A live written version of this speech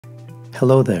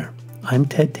Hello there, I'm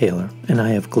Ted Taylor, and I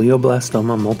have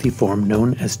glioblastoma multiforme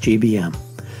known as GBM.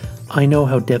 I know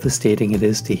how devastating it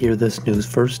is to hear this news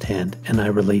firsthand, and I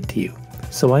relate to you.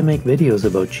 So I make videos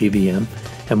about GBM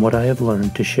and what I have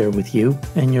learned to share with you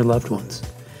and your loved ones.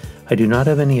 I do not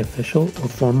have any official or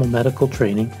formal medical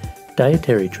training,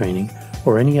 dietary training,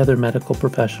 or any other medical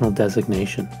professional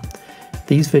designation.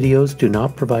 These videos do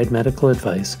not provide medical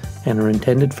advice and are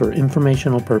intended for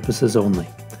informational purposes only.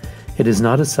 It is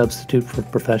not a substitute for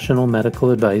professional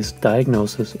medical advice,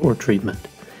 diagnosis, or treatment.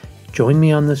 Join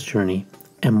me on this journey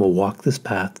and we'll walk this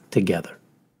path together.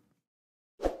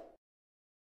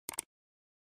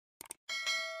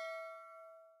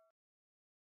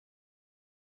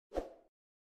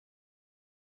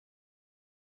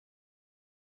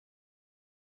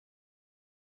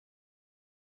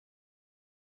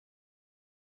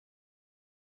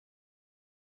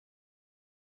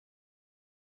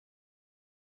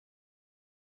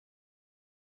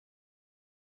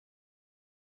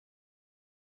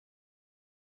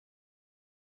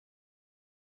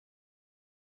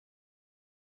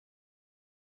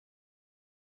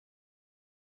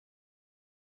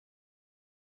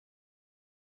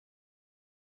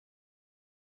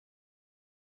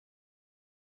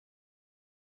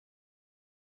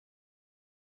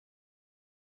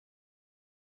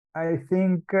 I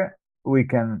think we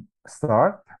can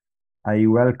start. I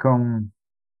welcome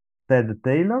Ted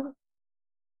Taylor,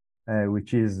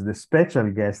 which is the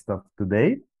special guest of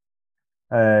today.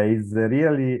 It's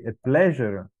really a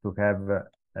pleasure to have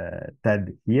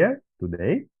Ted here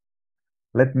today.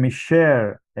 Let me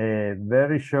share a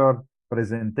very short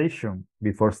presentation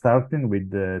before starting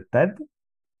with Ted.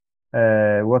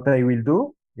 What I will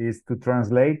do is to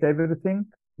translate everything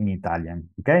in Italian.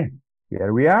 Okay,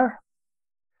 here we are.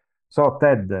 So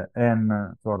Ted, and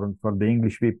for the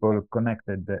English people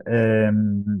connected,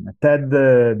 Ted,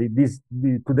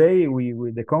 today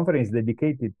the conference is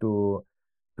dedicated to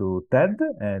Ted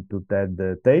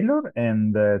Taylor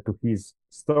and to his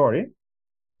story.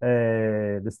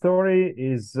 The story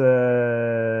is,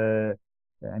 I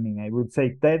would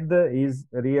say Ted is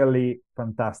really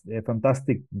fantastic, a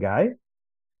fantastic guy.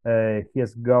 He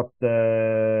has got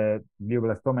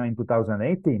glioblastoma in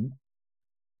 2018.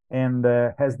 And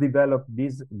has developed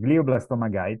this glioblastoma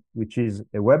guide, which is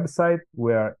a website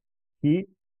where he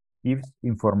gives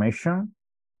information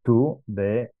to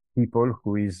the people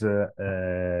who has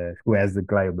the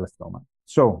glioblastoma.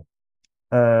 So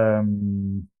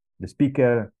the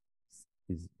speaker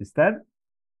is Ted,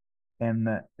 and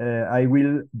I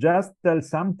will just tell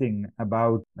something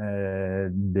about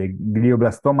the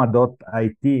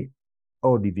glioblastoma.it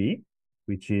ODV,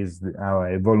 which is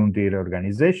our volunteer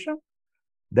organization.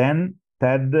 Then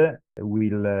Ted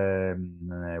will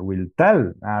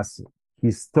tell us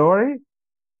his story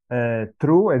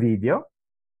through a video.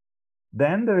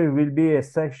 Then there will be a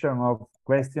session of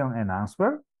question and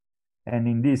answer. And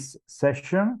in this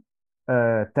session,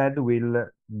 Ted will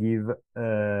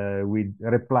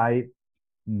reply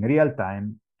in real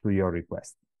time to your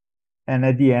request. And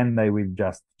at the end, I will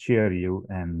just cheer you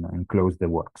and close the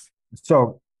works.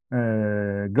 So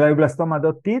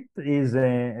glioblastoma.it is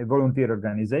a volunteer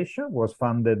organization, was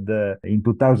founded in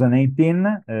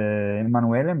 2018.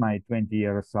 Emanuele, my 20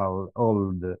 years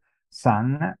old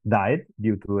son, died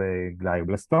due to a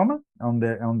glioblastoma. On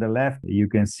the left, you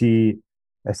can see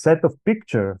a set of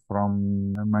pictures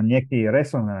from magnetic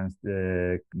resonance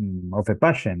of a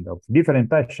patient, of different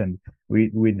patients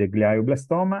with the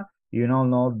glioblastoma. You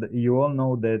all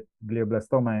know that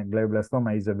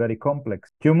glioblastoma is a very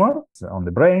complex tumor on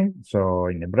the brain, so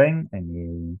in the brain,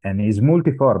 and is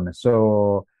multiform.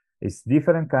 So it's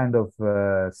different kind of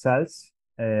cells,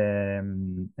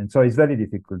 and so it's very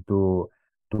difficult to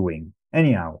win.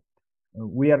 Anyhow,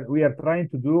 we are trying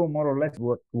to do more or less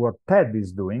what Ted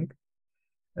is doing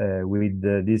with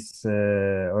this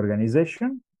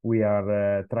organization. We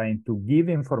are trying to give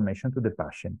information to the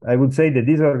patient. I would say that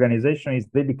this organization is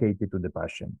dedicated to the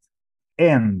patient.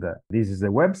 And this is a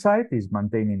website, is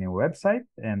maintaining a website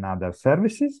and other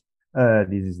services.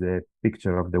 This is the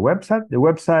picture of the website. The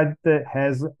website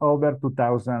has over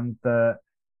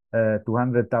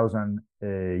 200,000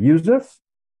 users.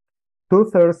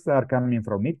 2/3 are coming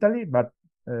from Italy, but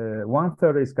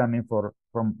 1/3 is coming from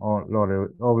all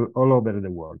over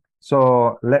the world.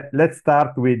 So let's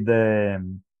start with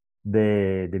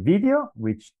the video,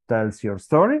 which tells your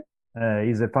story.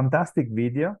 Is a fantastic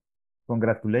video.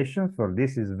 Congratulations for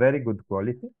this, is very good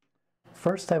quality.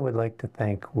 First, I would like to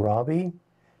thank Robbie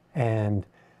and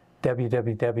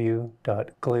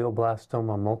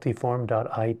www.glioblastoma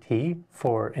multiforme.it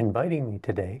for inviting me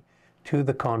today to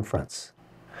the conference.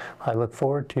 I look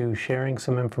forward to sharing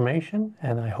some information,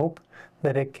 and I hope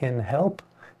that it can help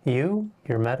you,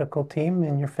 your medical team,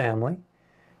 and your family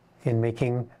in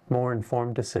making more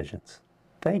informed decisions.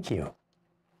 Thank you.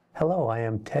 Hello, I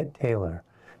am Ted Taylor,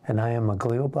 and I am a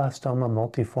glioblastoma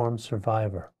multiforme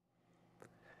survivor.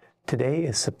 Today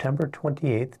is September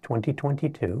 28th,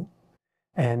 2022,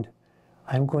 and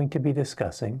I'm going to be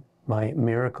discussing my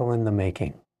miracle in the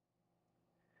making.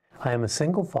 I am a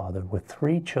single father with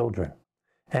 3 children,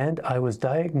 and I was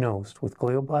diagnosed with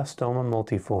glioblastoma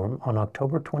multiforme on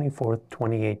October 24th,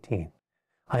 2018.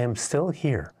 I am still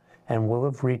here and will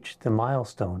have reached the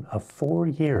milestone of 4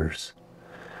 years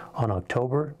on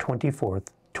October 24th,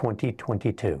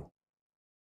 2022.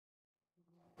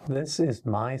 This is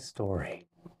my story.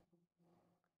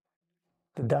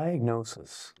 The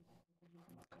diagnosis.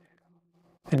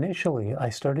 Initially, I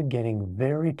started getting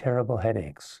very terrible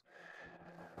headaches.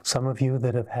 Some of you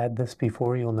that have had this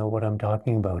before, you'll know what I'm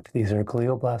talking about. These are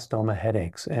glioblastoma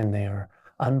headaches, and they are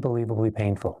unbelievably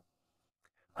painful.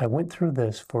 I went through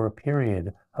this for a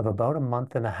period of about a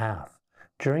month and a half.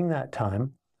 During that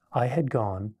time, I had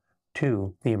gone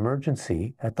to the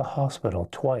emergency at the hospital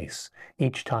twice.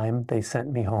 Each time they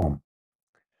sent me home.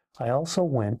 I also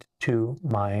went to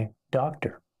my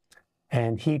doctor,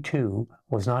 and he too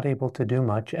was not able to do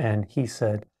much, and he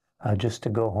said just to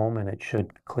go home and it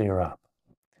should clear up.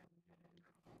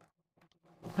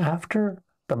 After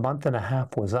the month and a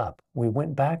half was up, we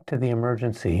went back to the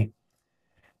emergency,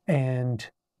 and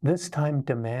this time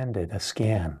demanded a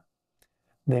scan.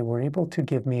 They were able to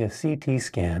give me a CT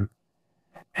scan,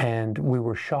 and we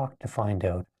were shocked to find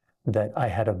out that I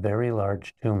had a very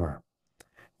large tumor.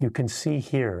 You can see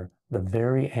here the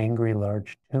very angry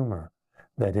large tumor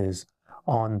that is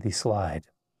on the slide.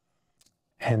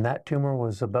 And that tumor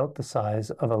was about the size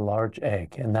of a large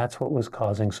egg, and that's what was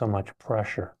causing so much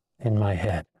pressure in my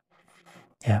head.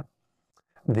 Yeah.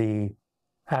 The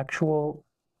actual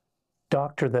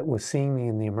doctor that was seeing me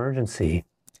in the emergency,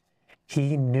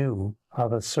 he knew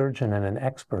of a surgeon and an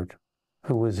expert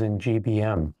who was in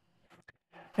GBM.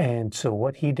 And so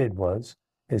what he did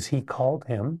is he called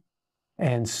him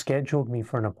and scheduled me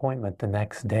for an appointment the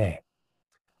next day.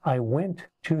 I went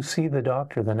to see the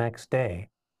doctor the next day,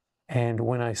 and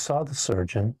when I saw the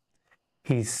surgeon,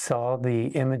 he saw the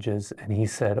images and he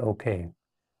said, okay,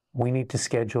 we need to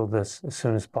schedule this as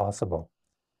soon as possible.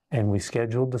 And we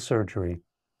scheduled the surgery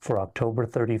for October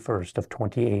 31st of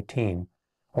 2018,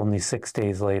 only 6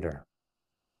 days later.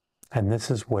 And this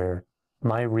is where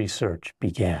my research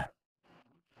began.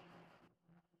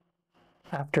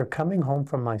 After coming home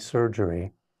from my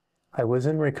surgery, I was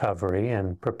in recovery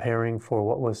and preparing for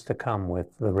what was to come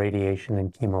with the radiation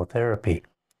and chemotherapy.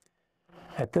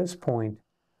 At this point,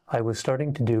 I was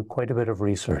starting to do quite a bit of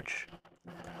research.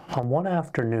 On one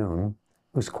afternoon,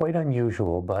 it was quite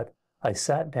unusual, but I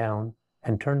sat down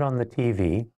and turned on the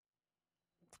TV,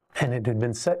 and it had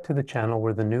been set to the channel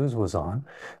where the news was on,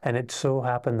 and it so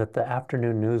happened that the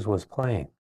afternoon news was playing.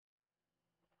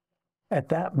 At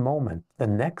that moment, the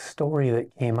next story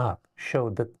that came up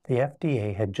showed that the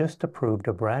FDA had just approved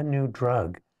a brand new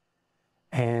drug,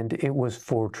 and it was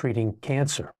for treating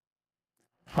cancer.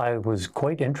 I was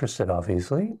quite interested,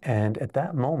 obviously, and at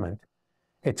that moment,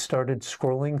 it started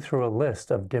scrolling through a list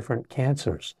of different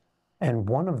cancers, and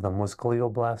one of them was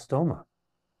glioblastoma.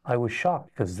 I was shocked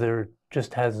because there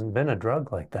just hasn't been a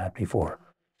drug like that before.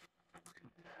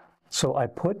 So I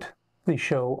put the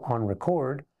show on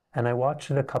record, and I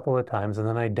watched it a couple of times, and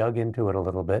then I dug into it a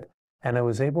little bit, and I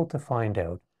was able to find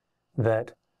out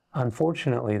that,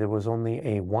 unfortunately, there was only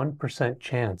a 1%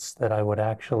 chance that I would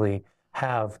actually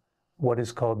have what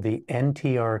is called the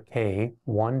NTRK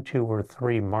 1, 2, or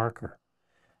 3 marker.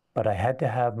 But I had to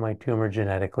have my tumor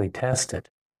genetically tested.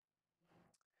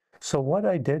 So what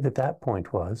I did at that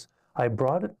point was, I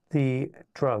brought the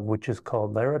drug, which is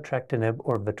called larotrectinib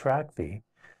or Vatracvi,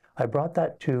 I brought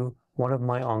that to one of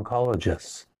my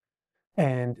oncologists.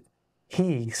 And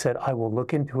he said, I will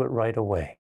look into it right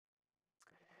away.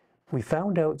 We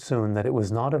found out soon that it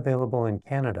was not available in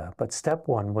Canada, but step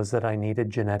one was that I needed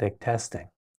genetic testing.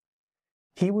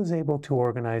 He was able to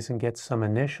organize and get some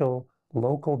initial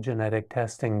local genetic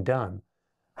testing done.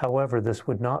 However, this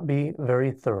would not be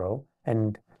very thorough,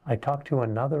 and I talked to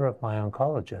another of my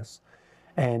oncologists,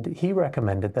 and he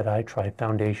recommended that I try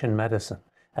Foundation Medicine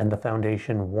and the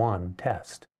Foundation 1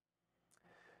 test.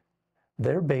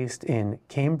 They're based in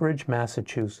Cambridge,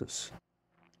 Massachusetts.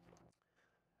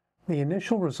 The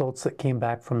initial results that came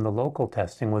back from the local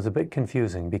testing was a bit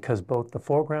confusing because both the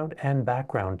foreground and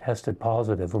background tested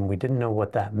positive and we didn't know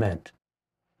what that meant.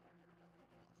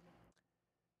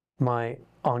 My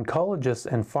oncologists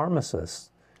and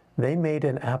pharmacists, they made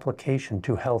an application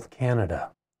to Health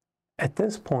Canada. At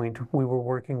this point, we were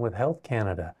working with Health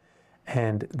Canada,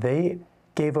 and they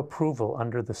gave approval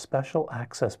under the Special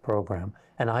Access Program,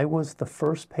 and I was the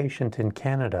first patient in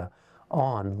Canada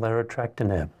on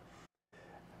larotrectinib.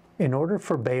 In order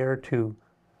for Bayer to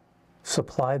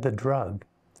supply the drug,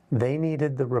 they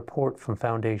needed the report from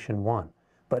Foundation 1.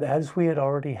 But as we had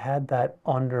already had that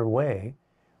underway,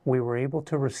 we were able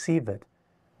to receive it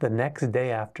the next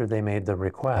day after they made the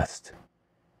request.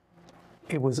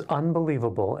 It was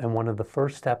unbelievable and one of the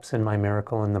first steps in my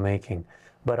miracle in the making.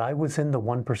 But I was in the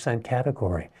 1%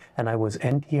 category, and I was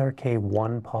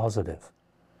NTRK1 positive.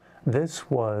 This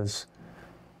was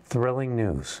thrilling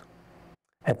news.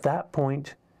 At that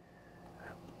point,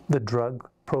 the drug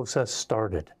process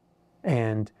started,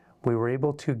 and we were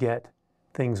able to get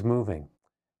things moving.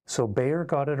 So Bayer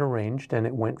got it arranged, and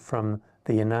it went from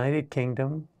the United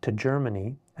Kingdom to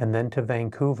Germany, and then to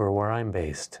Vancouver, where I'm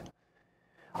based.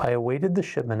 I awaited the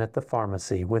shipment at the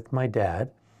pharmacy with my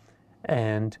dad,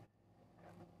 and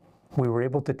we were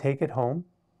able to take it home,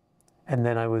 and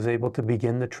then I was able to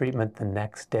begin the treatment the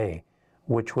next day,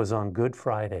 which was on Good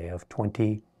Friday of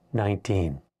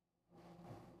 2019.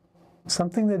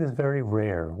 Something that is very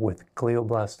rare with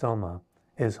glioblastoma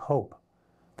is hope.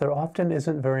 There often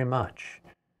isn't very much.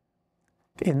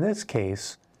 In this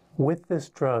case, with this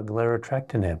drug,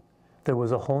 larotrectinib, there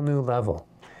was a whole new level.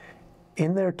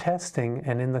 In their testing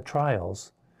and in the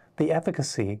trials, the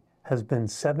efficacy has been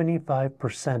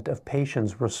 75% of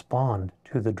patients respond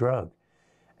to the drug,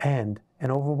 and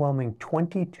an overwhelming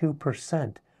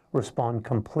 22% respond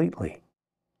completely.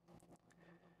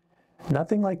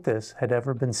 Nothing like this had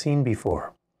ever been seen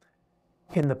before.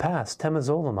 In the past,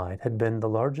 temozolomide had been the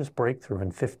largest breakthrough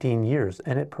in 15 years,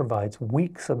 and it provides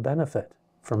weeks of benefit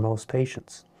for most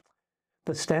patients.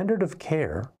 The standard of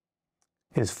care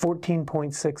is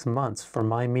 14.6 months for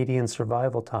my median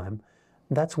survival time.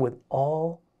 That's with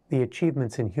all the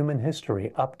achievements in human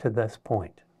history up to this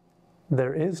point.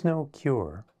 There is no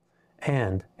cure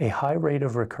and a high rate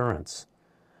of recurrence.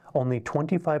 Only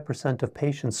 25% of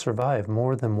patients survive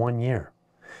more than 1 year.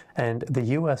 And the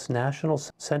U.S. National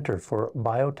Center for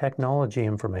Biotechnology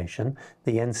Information,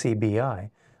 the NCBI,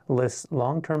 lists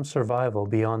long-term survival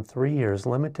beyond 3 years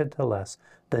limited to less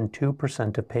than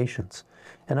 2% of patients.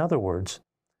 In other words,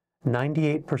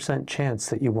 98% chance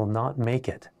that you will not make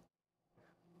it.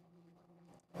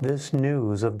 This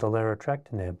news of the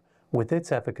larotrectinib, with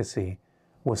its efficacy,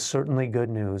 was certainly good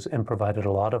news and provided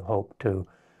a lot of hope to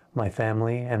my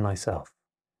family and myself.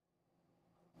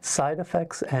 Side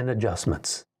effects and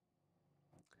adjustments.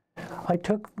 I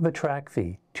took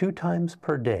Vax-L 2 times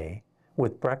per day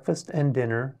with breakfast and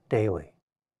dinner daily.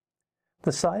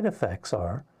 The side effects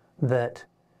are that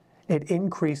it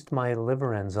increased my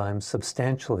liver enzymes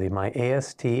substantially, my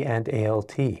AST and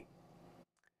ALT.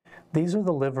 These are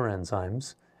the liver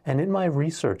enzymes, and in my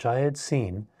research I had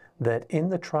seen that in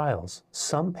the trials,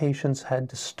 some patients had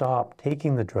to stop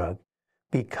taking the drug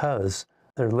because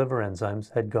their liver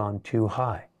enzymes had gone too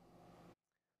high.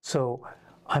 So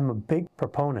I'm a big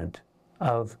proponent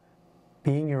of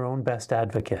being your own best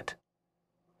advocate.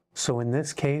 So in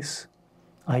this case,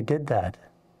 I did that,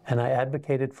 and I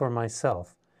advocated for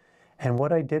myself. And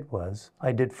what I did was,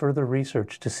 I did further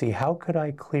research to see how could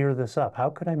I clear this up? How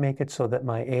could I make it so that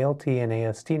my ALT and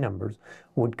AST numbers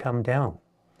would come down?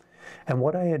 And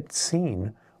what I had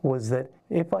seen was that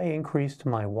if I increased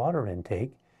my water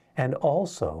intake and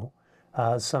also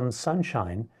some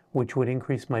sunshine, which would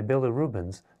increase my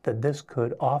bilirubins, that this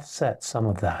could offset some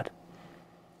of that.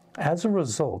 As a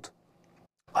result,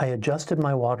 I adjusted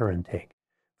my water intake.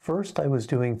 First, I was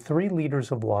doing 3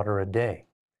 liters of water a day,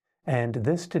 and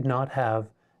this did not have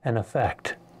an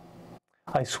effect.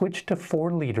 I switched to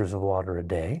 4 liters of water a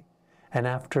day, and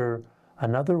after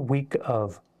another week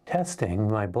of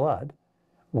testing my blood,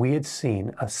 we had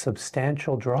seen a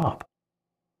substantial drop.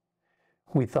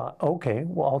 We thought, okay,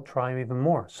 well, I'll try even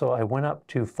more. So I went up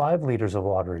to 5 liters of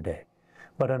water a day.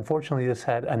 But unfortunately, this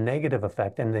had a negative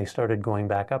effect, and they started going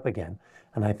back up again.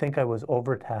 And I think I was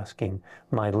overtasking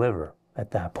my liver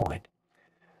at that point.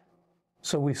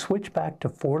 So we switched back to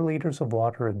 4 liters of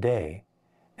water a day,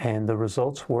 and the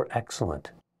results were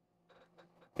excellent.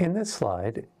 In this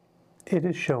slide, it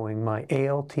is showing my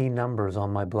ALT numbers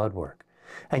on my blood work.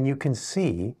 And you can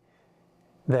see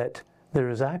that there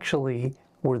is actually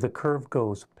where the curve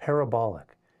goes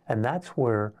parabolic. And that's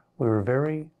where we were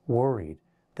very worried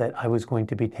that I was going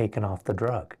to be taken off the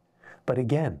drug. But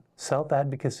again,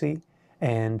 self-advocacy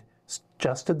and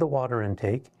adjusted the water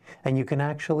intake, and you can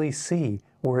actually see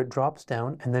where it drops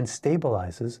down and then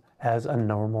stabilizes as a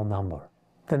normal number.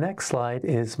 The next slide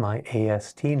is my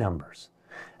AST numbers.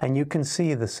 And you can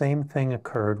see the same thing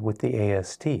occurred with the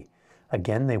AST.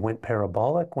 Again, they went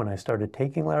parabolic when I started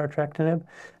taking larotrectinib,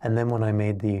 and then when I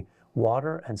made the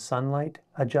water and sunlight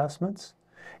adjustments,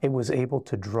 it was able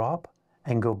to drop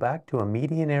and go back to a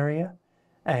median area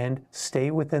and stay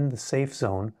within the safe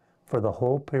zone for the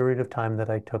whole period of time that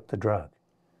I took the drug.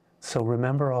 So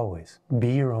remember always,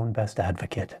 be your own best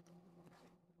advocate.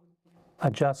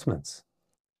 Adjustments.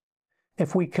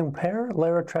 If we compare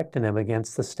larotrectinib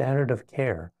against the standard of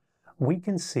care, we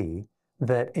can see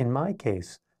that in my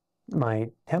case, my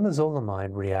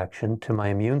temozolomide reaction to my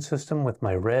immune system with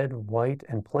my red, white,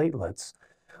 and platelets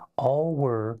all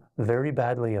were very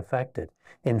badly affected.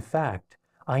 In fact,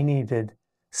 I needed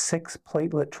 6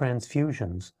 platelet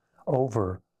transfusions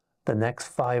over the next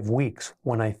 5 weeks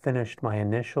when I finished my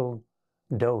initial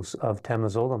dose of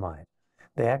temozolomide.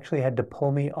 They actually had to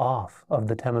pull me off of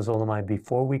the temozolomide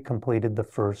before we completed the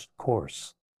first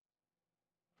course.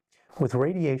 With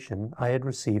radiation, I had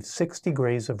received 60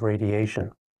 grays of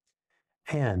radiation,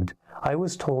 and I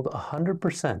was told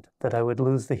 100% that I would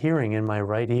lose the hearing in my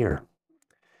right ear.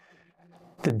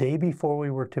 The day before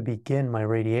we were to begin my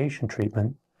radiation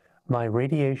treatment, my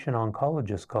radiation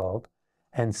oncologist called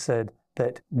and said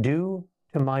that due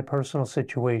to my personal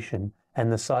situation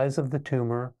and the size of the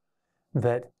tumor,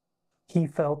 that he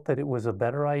felt that it was a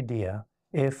better idea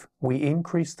if we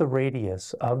increased the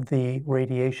radius of the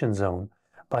radiation zone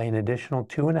by an additional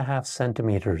 2.5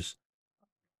 centimeters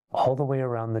all the way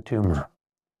around the tumor.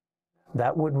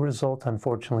 That would result,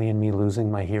 unfortunately, in me losing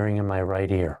my hearing in my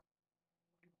right ear.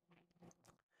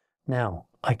 Now,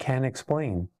 I can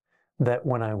explain that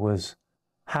when I was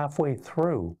halfway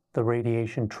through the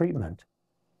radiation treatment,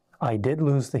 I did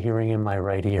lose the hearing in my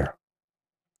right ear.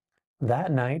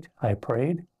 That night, I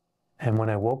prayed, and when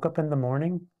I woke up in the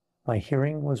morning, my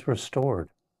hearing was restored,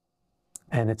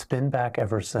 and it's been back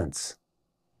ever since.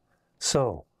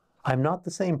 So, I'm not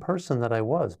the same person that I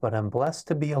was, but I'm blessed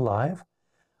to be alive.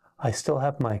 I still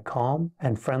have my calm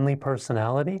and friendly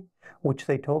personality, which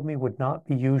they told me would not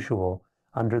be usual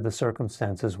under the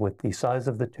circumstances with the size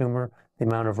of the tumor, the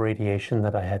amount of radiation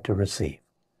that I had to receive.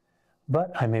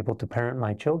 But I'm able to parent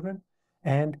my children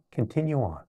and continue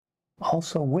on.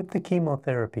 Also, with the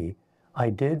chemotherapy, I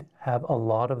did have a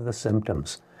lot of the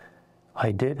symptoms.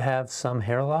 I did have some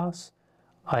hair loss.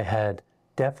 I had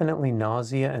definitely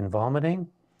nausea and vomiting,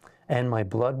 and my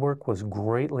blood work was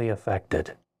greatly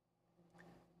affected.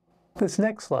 This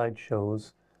next slide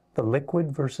shows the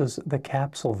liquid versus the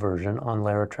capsule version on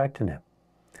larotrectinib.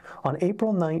 On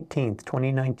April 19th,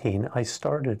 2019, I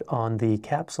started on the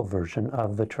capsule version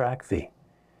of the Tracvi.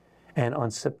 And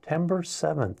on September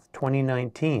 7th,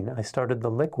 2019, I started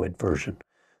the liquid version.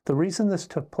 The reason this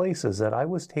took place is that I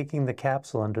was taking the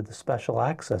capsule under the Special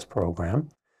Access Program,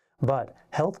 but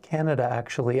Health Canada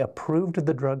actually approved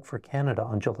the drug for Canada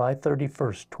on July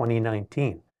 31st,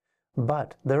 2019.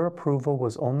 But their approval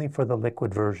was only for the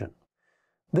liquid version.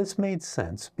 This made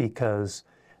sense because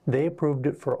they approved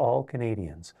it for all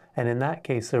Canadians, and in that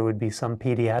case there would be some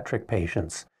pediatric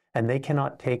patients, and they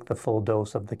cannot take the full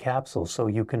dose of the capsule, so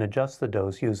you can adjust the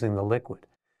dose using the liquid.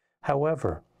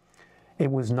 However,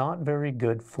 it was not very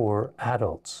good for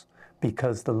adults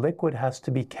because the liquid has to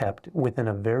be kept within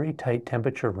a very tight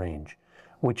temperature range,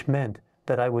 which meant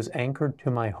that I was anchored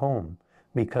to my home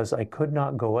because I could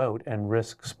not go out and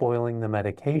risk spoiling the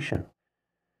medication.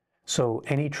 So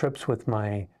any trips with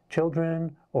my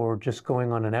children or just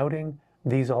going on an outing,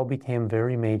 these all became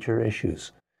very major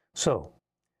issues. So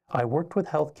I worked with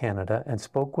Health Canada and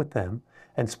spoke with them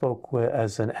and spoke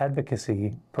as an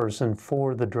advocacy person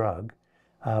for the drug,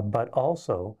 but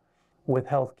also with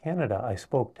Health Canada, I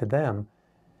spoke to them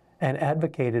and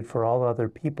advocated for all other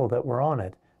people that were on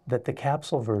it that the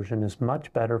capsule version is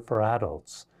much better for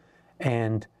adults.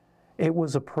 And it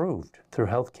was approved through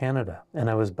Health Canada, and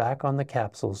I was back on the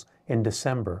capsules in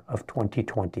December of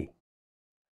 2020.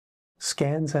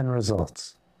 Scans and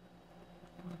results.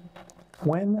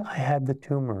 When I had the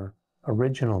tumor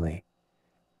originally,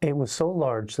 it was so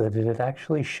large that it had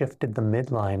actually shifted the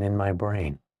midline in my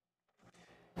brain.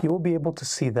 You will be able to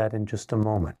see that in just a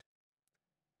moment.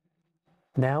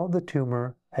 Now the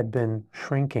tumor had been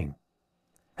shrinking,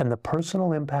 and the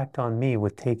personal impact on me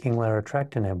with taking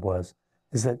larotrectinib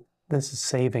is that this is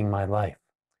saving my life.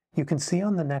 You can see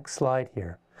on the next slide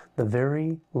here the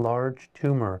very large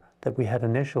tumor that we had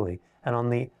initially, and on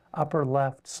the upper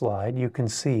left slide you can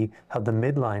see how the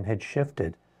midline had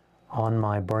shifted on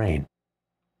my brain.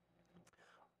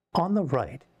 On the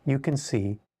right you can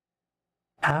see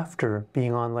after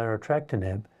being on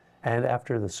larotrectinib and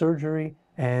after the surgery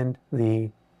and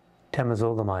the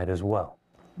temozolomide as well.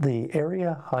 The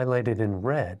area highlighted in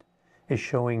red is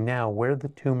showing now where the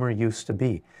tumor used to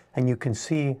be. And you can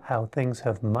see how things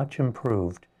have much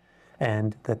improved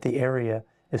and that the area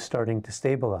is starting to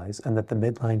stabilize and that the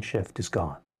midline shift is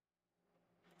gone.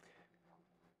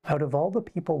 Out of all the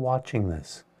people watching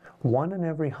this, 1 in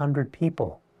every 100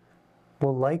 people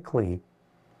will likely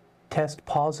test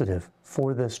positive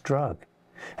for this drug.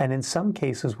 And in some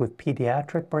cases with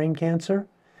pediatric brain cancer,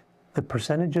 the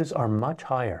percentages are much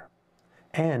higher.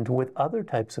 And with other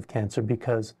types of cancer,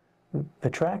 because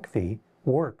Vax-L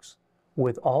works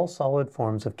with all solid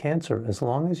forms of cancer as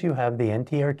long as you have the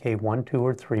NTRK1, 2,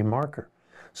 or 3 marker.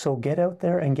 So get out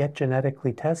there and get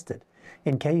genetically tested.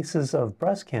 In cases of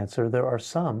breast cancer, there are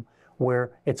some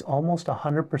where it's almost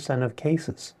 100% of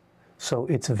cases. So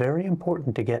it's very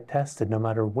important to get tested no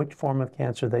matter which form of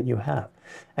cancer that you have.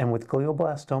 And with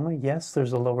glioblastoma, yes,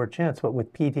 there's a lower chance, but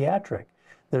with pediatric,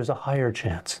 there's a higher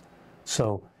chance.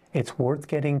 So it's worth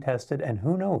getting tested, and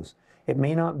who knows, it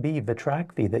may not be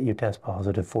Vax-L that you test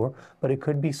positive for, but it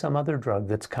could be some other drug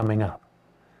that's coming up.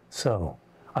 So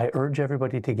I urge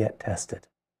everybody to get tested.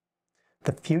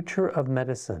 The future of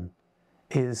medicine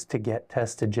is to get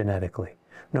tested genetically.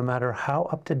 No matter how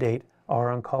up-to-date our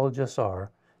oncologists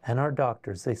are and our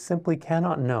doctors, they simply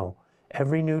cannot know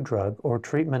every new drug or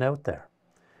treatment out there.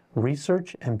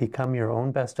 Research and become your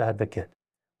own best advocate,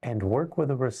 and work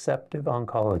with a receptive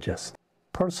oncologist.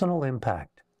 Personal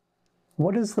impact.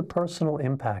 What is the personal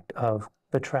impact of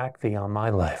Vax-L on my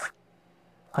life?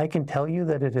 I can tell you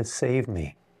that it has saved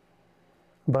me,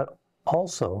 but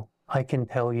also I can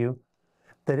tell you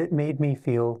that it made me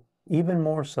feel even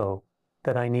more so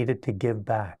that I needed to give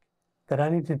back, that I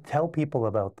needed to tell people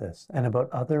about this and about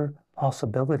other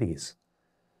possibilities.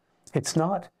 It's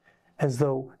not as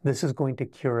though this is going to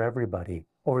cure everybody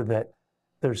or that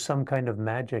there's some kind of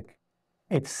magic.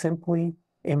 It's simply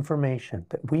information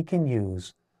that we can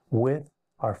use with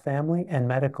our family and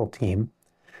medical team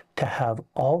to have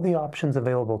all the options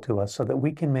available to us so that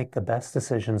we can make the best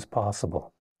decisions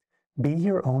possible. Be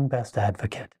your own best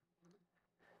advocate.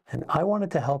 And I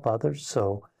wanted to help others,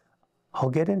 so I'll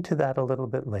get into that a little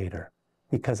bit later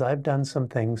because I've done some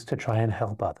things to try and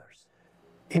help others.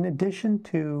 In addition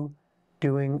to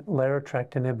doing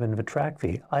larotrectinib and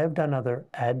Vax-L, I have done other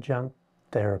adjunct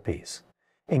therapies,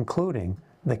 including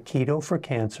the keto for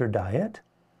cancer diet.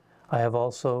 I have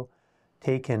also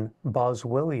taken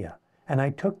boswellia, and I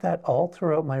took that all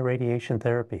throughout my radiation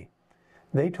therapy.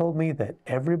 They told me that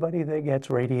everybody that gets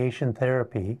radiation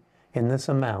therapy in this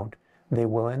amount, they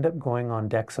will end up going on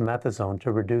dexamethasone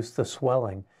to reduce the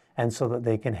swelling and so that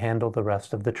they can handle the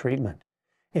rest of the treatment.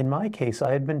 In my case,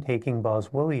 I had been taking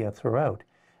boswellia throughout,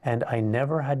 and I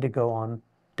never had to go on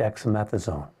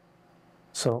dexamethasone.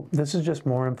 So this is just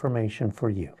more information for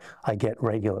you. I get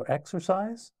regular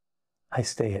exercise, I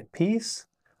stay at peace,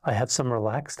 I have some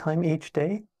relaxed time each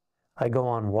day, I go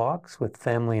on walks with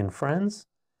family and friends,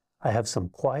 I have some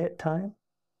quiet time,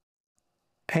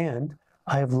 and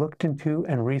I have looked into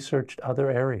and researched other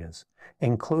areas,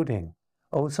 including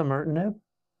osimertinib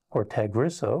or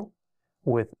Tagrisso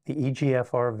with the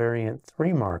EGFR variant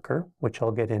 3 marker, which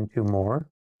I'll get into more.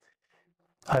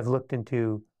 I've looked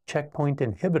into checkpoint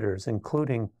inhibitors,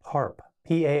 including PARP,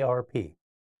 P-A-R-P.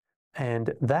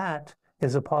 And that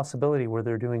is a possibility where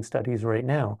they're doing studies right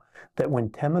now that when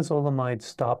temozolomide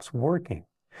stops working,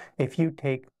 if you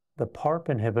take the PARP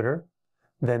inhibitor,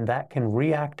 then that can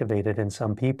reactivate it in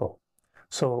some people.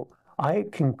 So I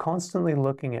can constantly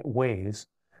looking at ways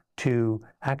to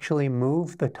actually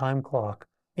move the time clock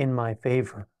in my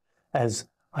favor, as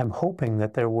I'm hoping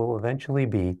that there will eventually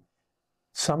be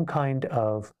some kind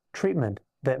of treatment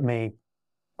that may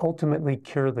ultimately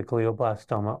cure the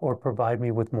glioblastoma or provide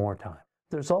me with more time.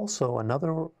 There's also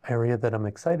another area that I'm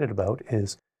excited about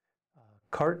is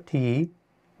CAR-T,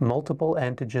 multiple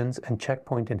antigens, and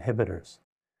checkpoint inhibitors.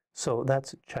 So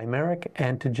that's chimeric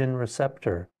antigen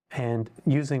receptor and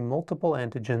using multiple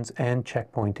antigens and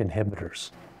checkpoint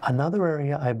inhibitors. Another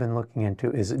area I've been looking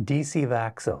into is DC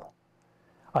Vax-L.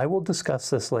 I will discuss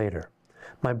this later.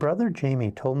 My brother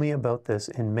Jamie told me about this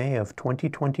in May of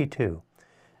 2022,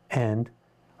 and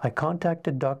I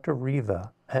contacted Dr.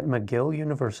 Riva at McGill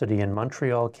University in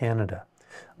Montreal, Canada,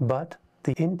 but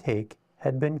the intake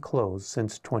had been closed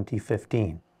since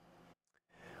 2015.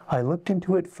 I looked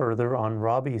into it further on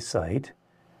Robbie's site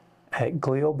at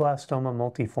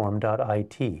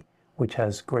glioblastomamultiform.it, which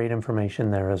has great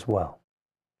information there as well.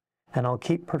 And I'll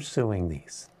keep pursuing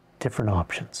these different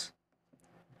options.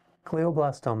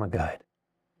 Glioblastoma Guide.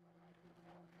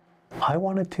 I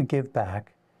wanted to give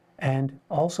back and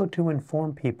also to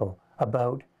inform people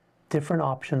about different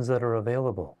options that are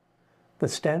available. The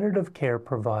standard of care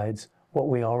provides what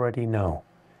we already know.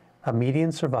 a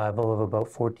median survival of about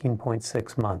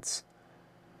 14.6 months.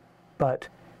 But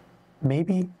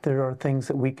maybe there are things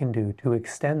that we can do to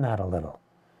extend that a little.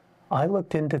 I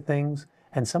looked into things,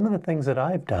 and some of the things that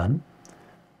I've done,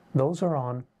 those are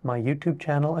on my YouTube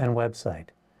channel and website.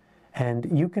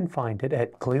 And you can find it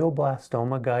at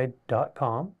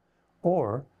glioblastomaguide.com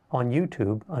or on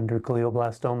YouTube under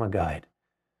Glioblastoma Guide.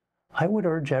 I would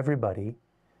urge everybody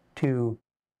to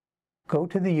go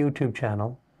to the YouTube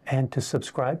channel and to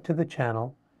subscribe to the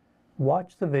channel,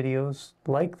 watch the videos,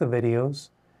 like the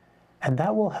videos, and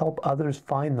that will help others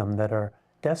find them that are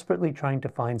desperately trying to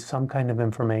find some kind of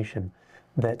information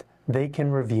that they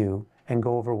can review and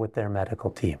go over with their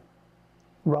medical team.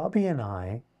 Robbie and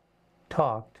I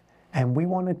talked, and we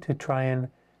wanted to try and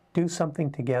do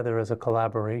something together as a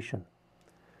collaboration.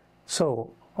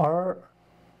 So our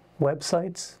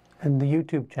websites and the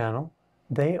YouTube channel,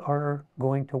 they are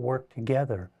going to work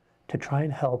together to try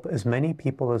and help as many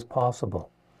people as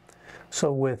possible.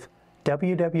 So with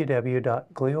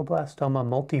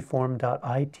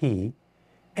www.glioblastomamultiform.it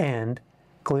and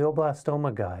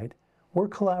Glioblastoma Guide, we're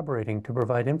collaborating to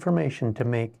provide information to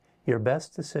make your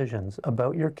best decisions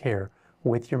about your care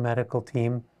with your medical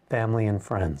team, family, and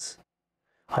friends.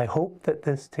 I hope that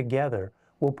this together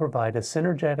will provide a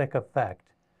synergetic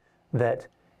effect that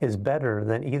is better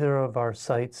than either of our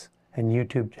sites and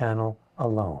YouTube channel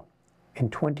alone. In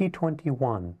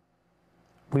 2021,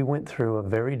 we went through a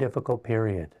very difficult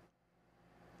period.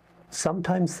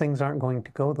 Sometimes things aren't going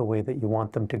to go the way that you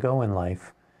want them to go in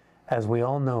life, as we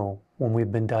all know when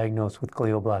we've been diagnosed with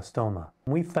glioblastoma.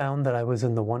 We found that I was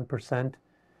in the 1%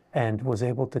 and was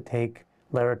able to take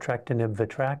larotrectinib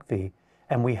Vitrakvi,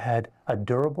 and we had a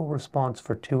durable response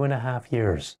for 2.5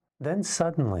 years. Then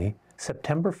suddenly,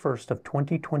 September 1st of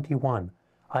 2021,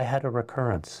 I had a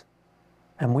recurrence,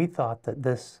 and we thought that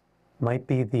this might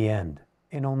be the end.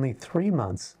 In only 3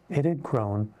 months, it had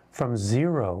grown from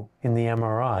 0 in the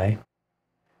MRI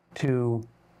to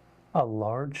a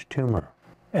large tumor.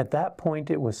 At that point,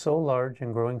 it was so large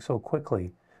and growing so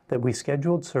quickly that we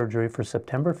scheduled surgery for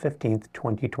September 15th,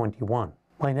 2021.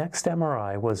 My next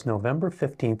MRI was November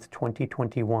 15th,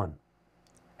 2021,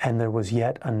 and there was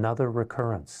yet another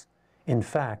recurrence. In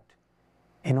fact,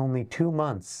 in only 2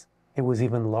 months, it was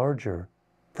even larger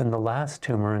than the last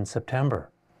tumor in September.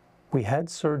 We had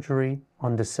surgery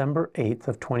on December 8th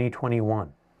of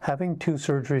 2021. Having 2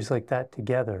 surgeries like that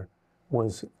together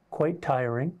was quite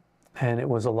tiring, and it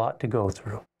was a lot to go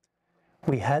through.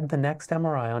 We had the next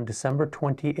MRI on December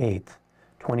 28th,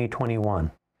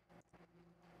 2021.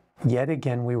 Yet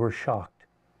again, we were shocked.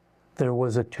 There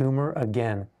was a tumor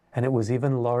again, and it was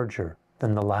even larger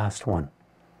than the last one.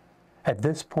 At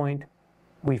this point,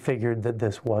 we figured that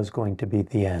this was going to be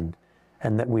the end,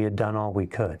 and that we had done all we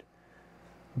could.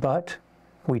 But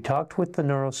we talked with the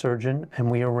neurosurgeon,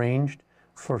 and we arranged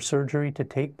for surgery to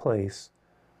take place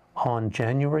on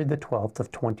January the 12th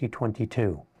of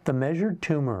 2022. The measured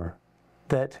tumor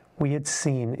that we had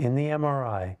seen in the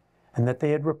MRI and that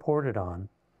they had reported on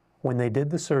when they did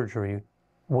the surgery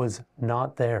was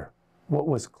not there. What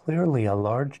was clearly a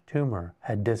large tumor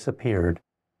had disappeared,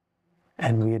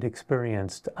 and we had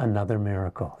experienced another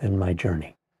miracle in my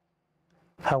journey.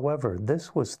 However,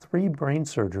 this was 3 brain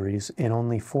surgeries in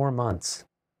only 4 months,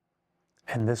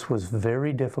 and this was a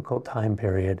very difficult time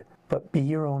period. But be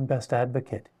your own best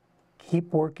advocate.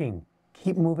 Keep working,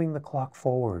 keep moving the clock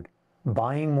forward,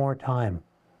 buying more time.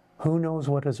 Who knows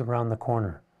what is around the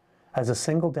corner? As a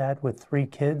single dad with 3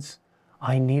 kids,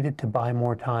 I needed to buy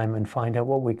more time and find out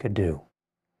what we could do.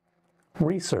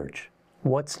 Research.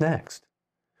 What's next?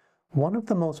 One of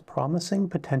the most promising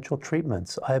potential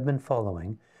treatments I have been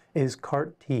following is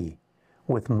CAR-T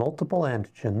with multiple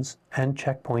antigens and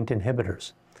checkpoint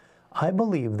inhibitors. I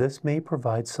believe this may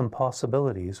provide some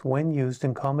possibilities when used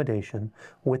in combination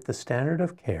with the standard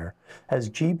of care, as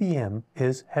GBM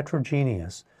is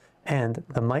heterogeneous and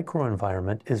the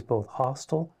microenvironment is both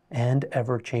hostile and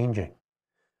ever-changing.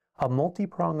 A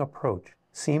multi-prong approach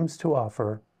seems to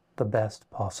offer the best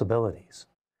possibilities.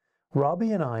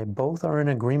 Robbie and I both are in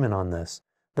agreement on this,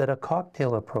 that a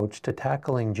cocktail approach to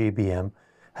tackling GBM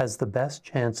has the best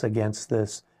chance against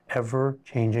this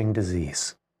ever-changing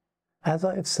disease. As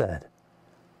I have said,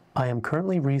 I am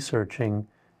currently researching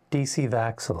DC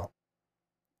Vax-L,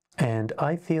 and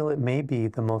I feel it may be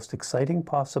the most exciting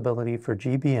possibility for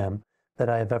GBM that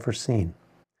I have ever seen.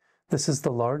 This is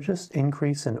the largest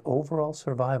increase in overall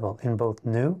survival in both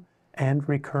new and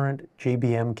recurrent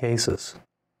GBM cases.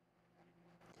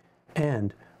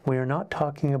 And we are not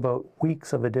talking about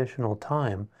weeks of additional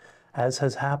time, as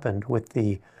has happened with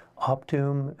the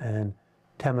Optune and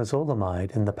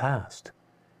temozolomide in the past.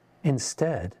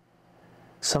 Instead,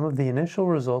 Some of the initial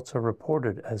results are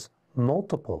reported as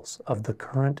multiples of the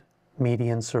current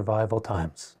median survival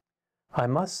times. I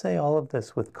must say all of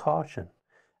this with caution,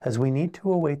 as we need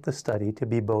to await the study to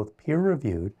be both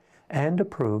peer-reviewed and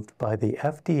approved by the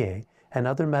FDA and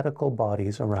other medical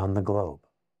bodies around the globe.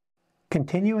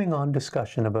 Continuing on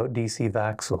discussion about DC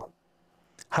Vax-L.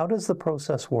 How does the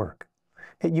process work?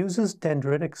 It uses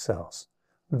dendritic cells.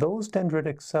 Those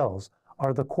dendritic cells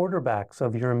are the quarterbacks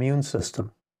of your immune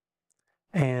system,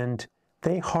 and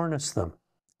they harness them.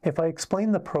 If I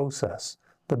explain the process,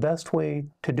 the best way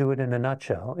to do it in a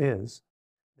nutshell is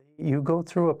you go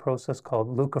through a process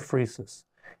called leukapheresis.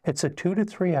 It's a 2 to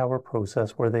 3 hour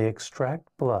process where they extract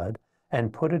blood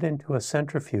and put it into a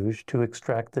centrifuge to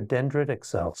extract the dendritic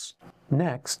cells.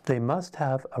 Next, they must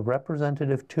have a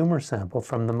representative tumor sample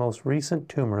from the most recent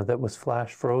tumor that was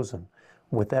flash frozen,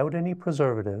 without any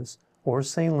preservatives or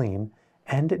saline,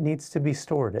 and it needs to be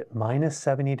stored at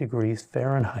 -70 degrees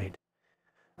Fahrenheit.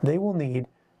 They will need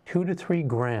 2 to 3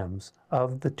 grams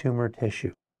of the tumor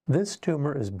tissue. This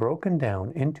tumor is broken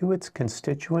down into its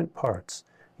constituent parts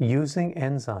using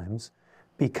enzymes,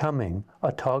 becoming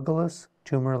autologous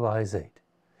tumor lysate.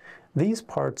 These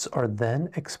parts are then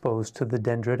exposed to the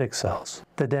dendritic cells.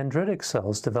 The dendritic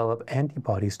cells develop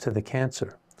antibodies to the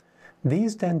cancer.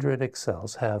 These dendritic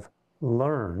cells have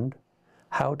learned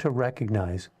how to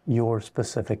recognize your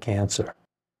specific cancer.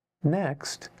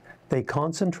 Next, they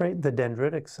concentrate the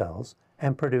dendritic cells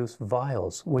and produce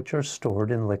vials, which are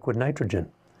stored in liquid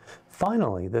nitrogen.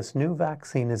 Finally, this new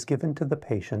vaccine is given to the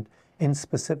patient in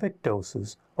specific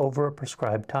doses over a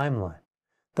prescribed timeline.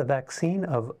 The vaccine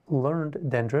of learned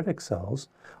dendritic cells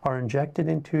are injected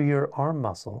into your arm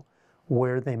muscle,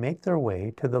 where they make their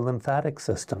way to the lymphatic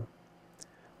system.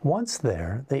 Once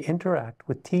there, they interact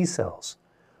with T cells,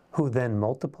 who then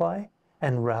multiply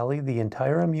and rally the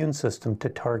entire immune system to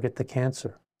target the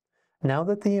cancer. Now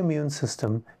that the immune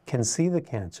system can see the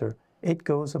cancer, it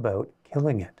goes about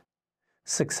killing it.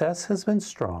 Success has been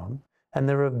strong, and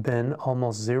there have been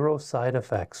almost 0 side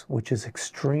effects, which is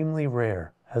extremely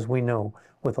rare, as we know,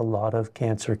 with a lot of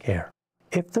cancer care.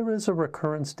 If there is a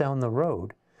recurrence down the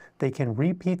road, they can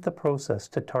repeat the process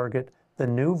to target the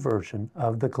new version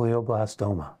of the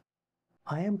glioblastoma.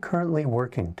 I am currently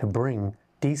working to bring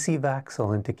DC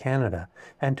Vax-L into Canada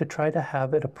and to try to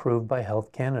have it approved by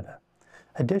Health Canada.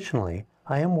 Additionally,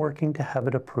 I am working to have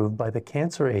it approved by the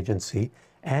Cancer Agency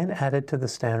and added to the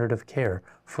standard of care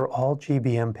for all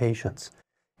GBM patients.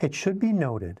 It should be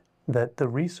noted that the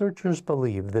researchers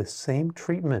believe this same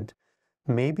treatment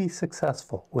may be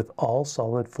successful with all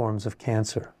solid forms of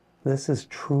cancer. This is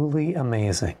truly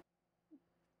amazing.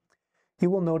 You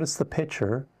will notice the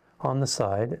picture on the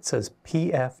side. It says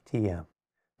PFTM.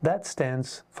 That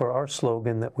stands for our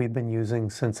slogan that we've been using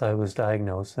since I was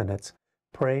diagnosed, and it's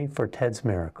Pray for Ted's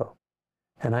Miracle.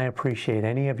 And I appreciate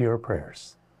any of your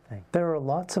prayers. There are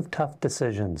lots of tough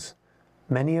decisions.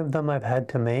 Many of them I've had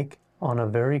to make on a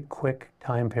very quick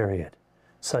time period,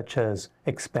 such as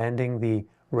expanding the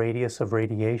radius of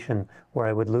radiation where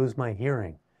I would lose my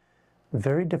hearing.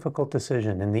 Very difficult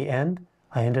decision. In the end,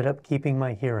 I ended up keeping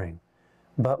my hearing.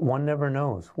 But one never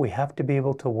knows. We have to be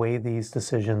able to weigh these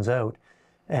decisions out,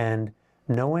 and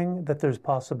knowing that there's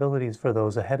possibilities for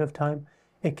those ahead of time,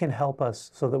 it can help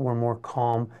us so that we're more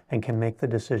calm and can make the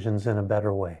decisions in a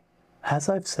better way. As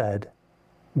I've said,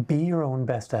 be your own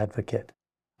best advocate.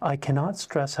 I cannot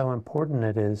stress how important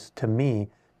it is to me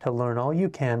to learn all you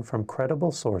can from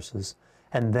credible sources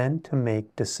and then to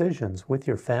make decisions with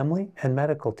your family and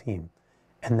medical team,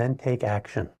 and then take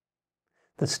action.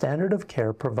 The standard of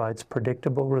care provides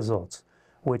predictable results,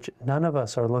 which none of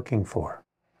us are looking for.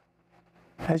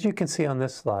 As you can see on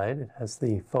this slide, it has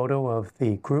the photo of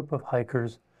the group of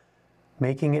hikers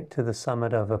making it to the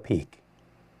summit of a peak.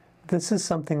 This is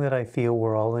something that I feel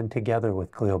we're all in together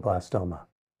with glioblastoma.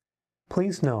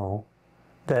 Please know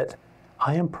that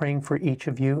I am praying for each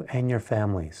of you and your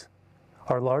families.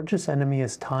 Our largest enemy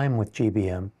is time with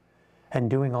GBM, and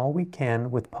doing all we can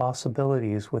with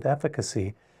possibilities with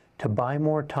efficacy to buy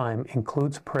more time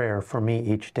includes prayer for me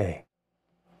each day.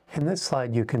 In this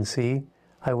slide you can see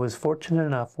I was fortunate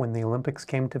enough when the Olympics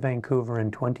came to Vancouver in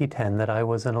 2010 that I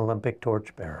was an Olympic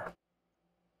torchbearer.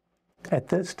 At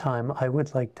this time, I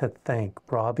would like to thank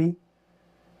Robbie,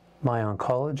 my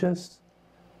oncologist,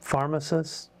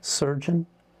 pharmacist, surgeon,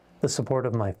 the support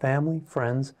of my family,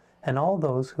 friends, and all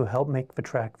those who helped make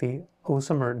Vitrakvi,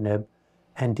 osimertinib,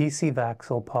 and DC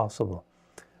Vax-L possible,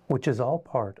 which is all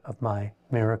part of my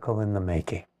miracle in the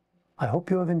making. I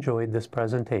hope you have enjoyed this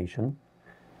presentation.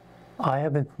 I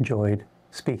have enjoyed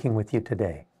speaking with you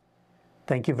today.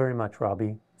 Thank you very much,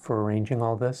 Robbie, for arranging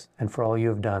all this and for all you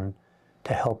have done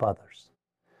to help others.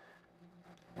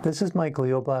 This is my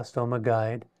glioblastoma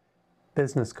guide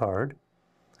business card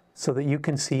so that you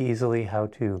can see easily how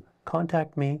to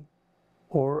contact me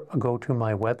or go to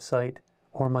my website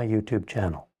or my YouTube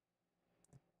channel.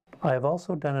 I have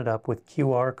also done it up with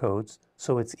QR codes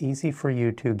so it's easy for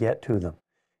you to get to them.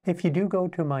 If you do go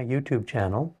to my YouTube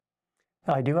channel,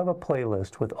 I do have a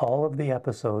playlist with all of the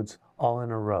episodes all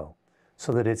in a row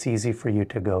so that it's easy for you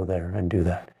to go there and do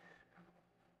that.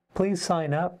 Please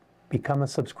sign up, become a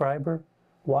subscriber,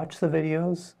 watch the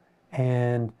videos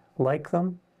and like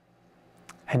them.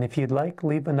 And if you'd like,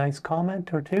 leave a nice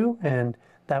comment or two, and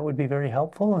that would be very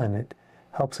helpful and it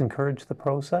helps encourage the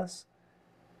process.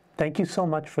 Thank you so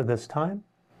much for this time,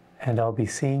 and I'll be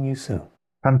seeing you soon.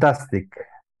 Fantastic.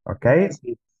 Okay.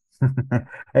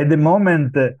 At the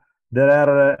moment, there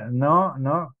are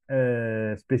no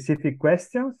specific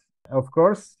questions. Of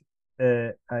course,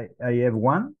 I have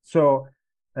one. So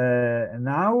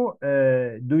now,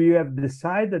 do you have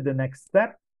decided the next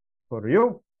step for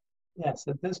you? Yes,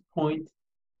 at this point,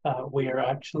 we are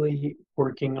actually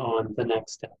working on the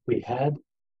next step.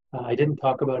 I didn't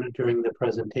talk about it during the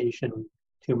presentation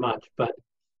too much, but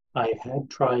I had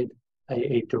tried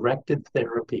a directed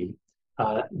therapy.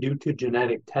 Due to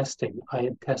genetic testing, I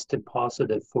had tested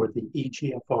positive for the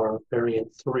EGFR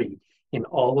variant 3 in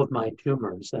all of my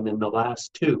tumors, and in the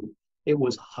last two, it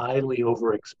was highly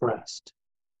overexpressed.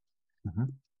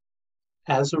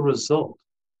 As a result,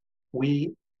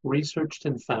 we researched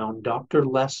and found Dr.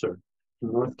 Lesser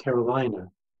in North Carolina,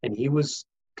 and he was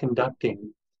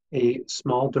conducting a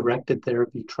small directed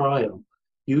therapy trial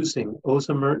using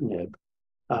osimertinib,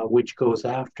 which goes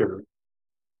after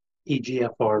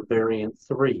EGFR variant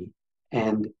 3,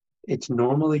 and it's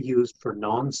normally used for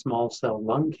non-small cell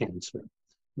lung cancer.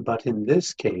 But in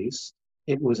this case,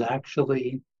 it was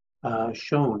actually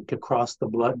shown to cross the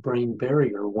blood-brain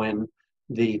barrier when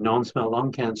the non-small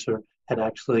lung cancer had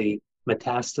actually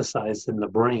metastasized in the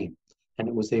brain, and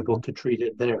it was able to treat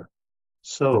it there.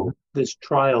 So this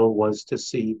trial was to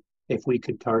see if we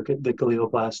could target the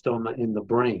glioblastoma in the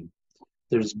brain.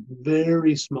 There's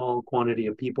very small quantity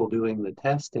of people doing the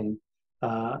testing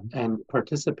and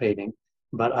participating,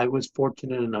 but I was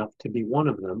fortunate enough to be one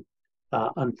of them.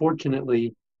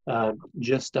 Unfortunately,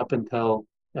 just up until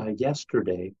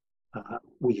yesterday,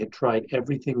 we had tried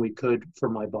everything we could for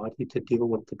my body to deal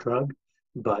with the drug,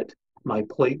 but my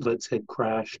platelets had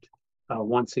crashed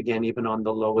once again, even on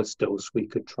the lowest dose we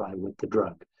could try with the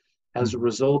drug. As a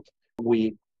result,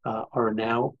 we are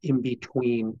now in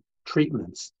between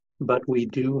treatments, but we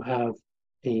do have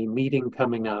a meeting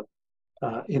coming up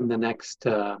in the next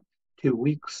 2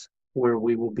 weeks where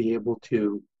we will be able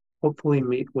to hopefully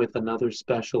meet with another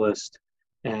specialist,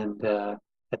 and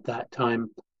at that time,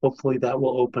 hopefully that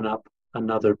will open up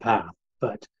another path.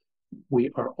 But we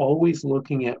are always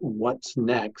looking at what's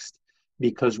next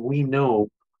because we know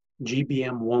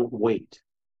GBM won't wait.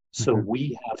 So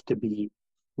we have to be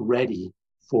ready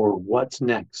for what's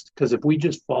next. Because if we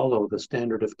just follow the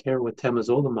standard of care with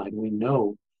temozolomide, we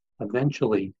know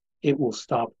eventually it will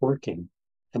stop working.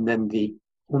 And then the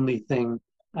only thing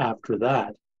after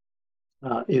that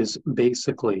is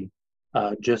basically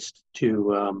just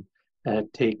to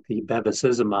take the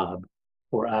bevacizumab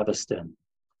or Avastin.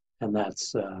 And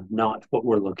that's not what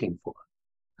we're looking for.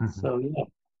 So, yeah.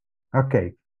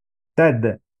 Okay.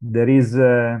 Ted, there is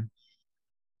a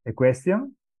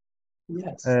question.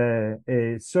 Yes.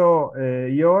 So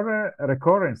your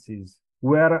recurrences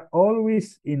were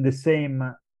always in the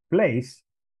same place,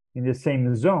 in the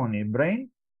same zone in brain?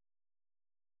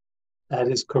 That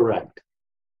is correct.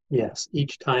 Yes,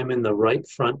 each time in the right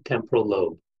front temporal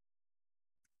lobe.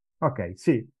 Okay,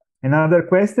 see. Another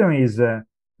question is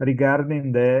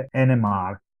regarding the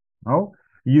NMR. No,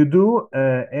 you do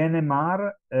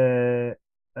NMR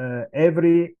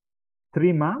every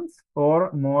 3 months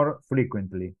or more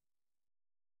frequently?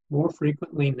 More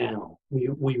frequently now.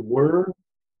 We were,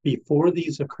 before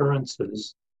these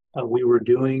occurrences, we were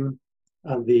doing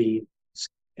the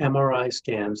MRI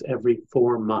scans every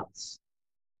 4 months.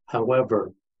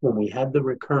 However, when we had the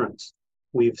recurrence,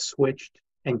 we've switched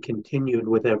and continued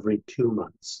with every 2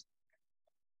 months.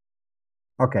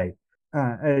 Okay.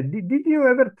 Did you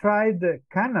ever try the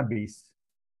cannabis?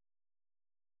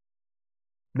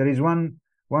 There is one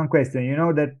question. You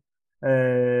know that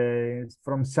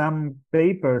from some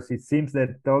papers, it seems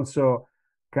that also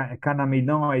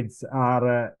cannabinoids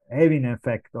are having an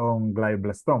effect on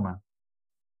glioblastoma.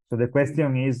 So the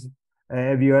question is,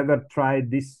 have you ever tried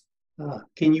this?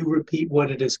 Can you repeat what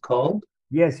it is called?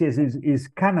 Yes, is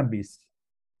cannabis,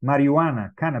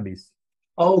 marijuana, cannabis.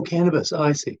 Oh, cannabis. Oh,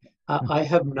 I see. I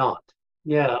have not.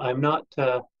 Yeah, I'm not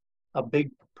a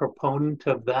big proponent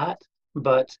of that,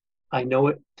 but I know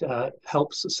it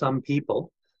helps some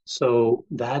people. So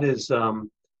that is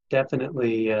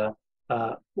definitely a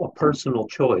personal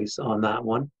choice on that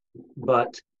one.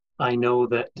 But I know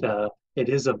that it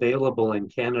is available in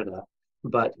Canada.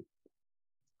 But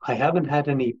I haven't had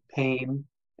any pain,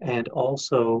 and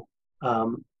also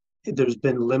there's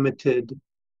been limited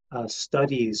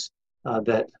studies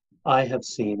that I have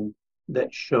seen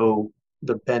that show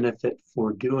the benefit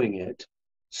for doing it.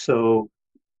 So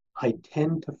I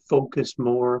tend to focus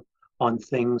more on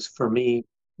things for me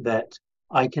that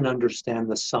I can understand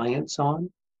the science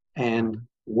on and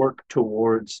work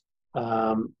towards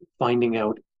finding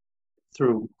out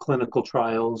through clinical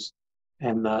trials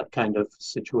and that kind of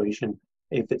situation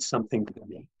if it's something for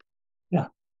me. Yeah.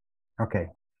 Okay.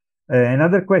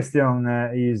 Another question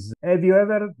is, have you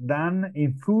ever done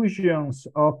infusions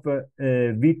of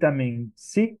vitamin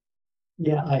C?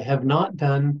 Yeah, I have not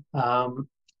done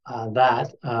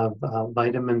that of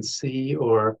vitamin C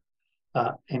or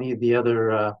any of the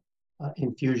other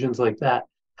infusions like that.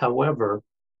 However,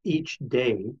 each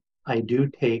day I do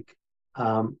take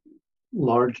um,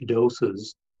 large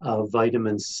doses of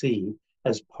vitamin C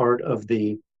as part of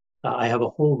I have a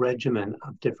whole regimen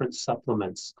of different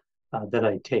supplements that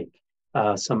I take.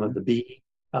 Some of the B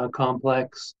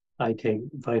complex, I take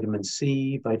vitamin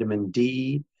C, vitamin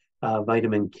D,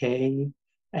 vitamin K,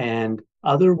 and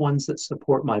other ones that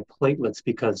support my platelets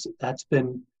because that's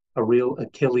been a real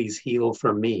Achilles heel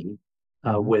for me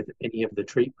with any of the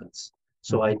treatments.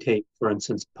 So I take, for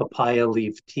instance, papaya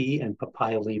leaf tea and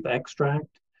papaya leaf extract.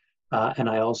 And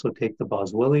I also take the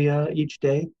boswellia each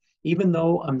day. Even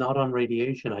though I'm not on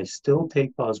radiation, I still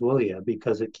take boswellia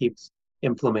because it keeps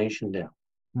inflammation down.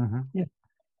 Yeah.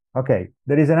 Okay,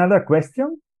 there is another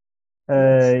question.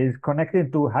 Yes. Is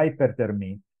connected to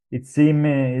hyperthermy. It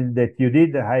seems that you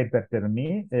did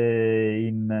hyperthermy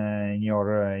in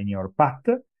your path,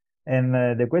 and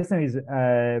the question is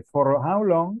for how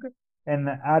long, and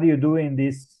are you doing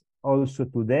this also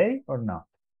today or not?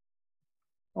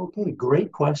 Okay,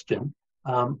 great question.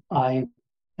 I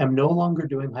am no longer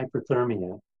doing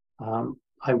hyperthermia.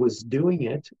 I was doing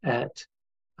it at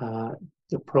uh,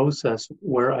 the process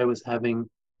where I was having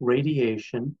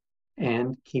radiation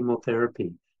and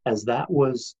chemotherapy. As that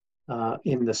was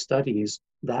in the studies,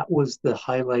 that was the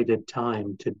highlighted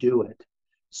time to do it.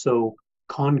 So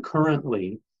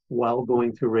concurrently, while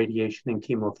going through radiation and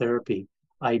chemotherapy,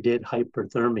 I did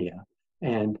hyperthermia.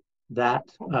 And that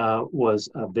was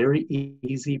a very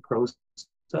easy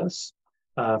process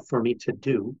for me to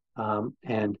do.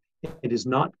 And it is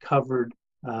not covered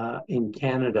in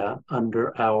Canada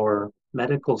under our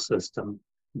medical system,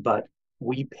 but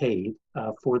we paid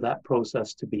for that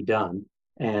process to be done.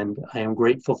 And I am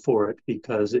grateful for it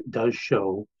because it does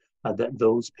show that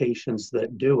those patients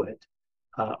that do it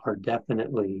are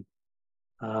definitely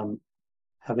um,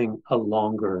 having a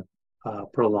longer,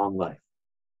 prolonged life.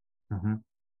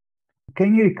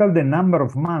 Can you recall the number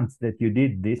of months that you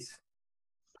did this?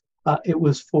 It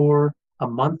was for a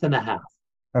month and a half.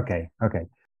 Okay, okay,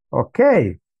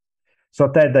 okay. So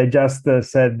Ted, I just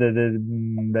said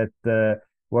that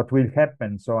what will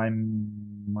happen. So I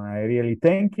really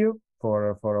thank you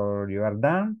for your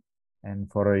done and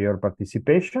for your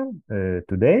participation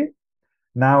today.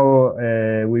 Now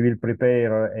we will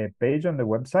prepare a page on the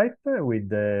website with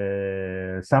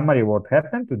the summary of what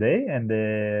happened today and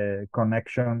the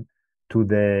connection to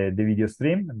the video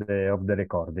stream of the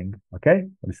recording. Okay,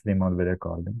 the stream of the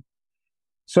recording.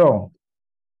 So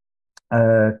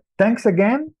thanks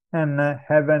again, and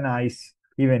have a nice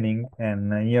evening.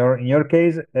 And in your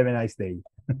case, have a nice day.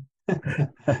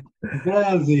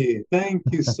 Grazie. Thank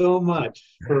you so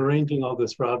much for arranging all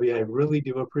this, Robbie. I really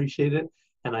do appreciate it.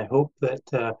 And I hope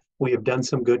that we have done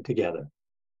some good together.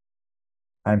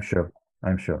 I'm sure,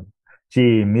 I'm sure.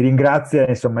 Sì, mi ringrazia,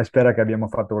 insomma, e spera che abbiamo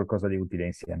fatto qualcosa di utile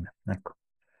insieme. Ecco.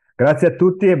 Grazie a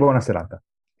tutti e buona serata.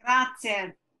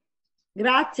 Grazie.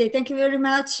 Grazie. Thank you very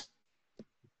much.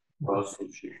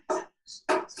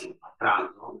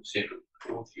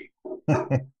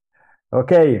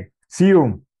 Ok, see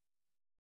you.